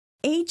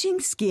Aging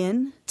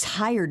skin?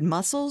 Tired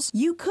muscles?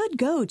 You could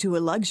go to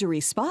a luxury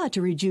spa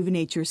to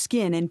rejuvenate your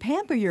skin and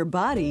pamper your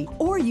body,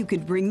 or you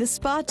could bring the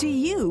spa to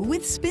you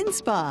with Spin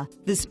Spa,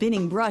 the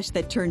spinning brush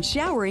that turns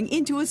showering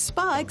into a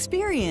spa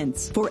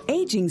experience. For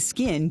aging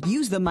skin,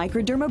 use the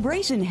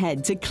microdermabrasion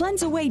head to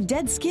cleanse away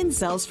dead skin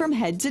cells from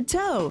head to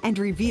toe and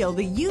reveal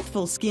the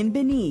youthful skin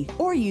beneath,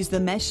 or use the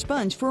mesh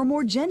sponge for a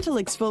more gentle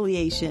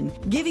exfoliation,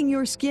 giving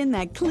your skin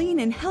that clean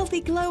and healthy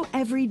glow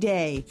every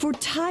day. For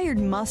tired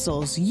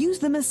muscles, use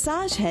the massage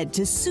head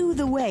to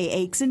soothe away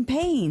aches and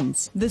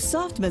pains. The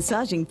soft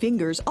massaging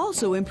fingers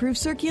also improve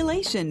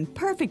circulation,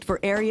 perfect for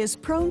areas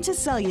prone to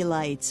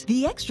cellulite.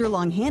 The extra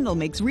long handle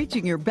makes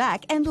reaching your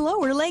back and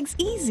lower legs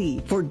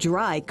easy. For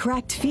dry,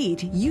 cracked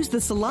feet, use the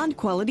salon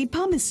quality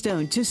pumice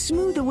stone to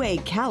smooth away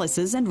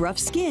calluses and rough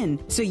skin,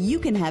 so you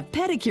can have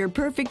pedicure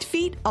perfect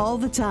feet all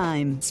the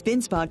time.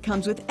 Spin Spa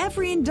comes with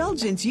every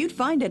indulgence you'd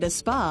find at a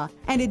spa,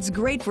 and it's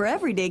great for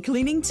everyday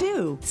cleaning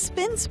too.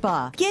 Spin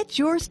Spa. Get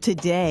yours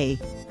today.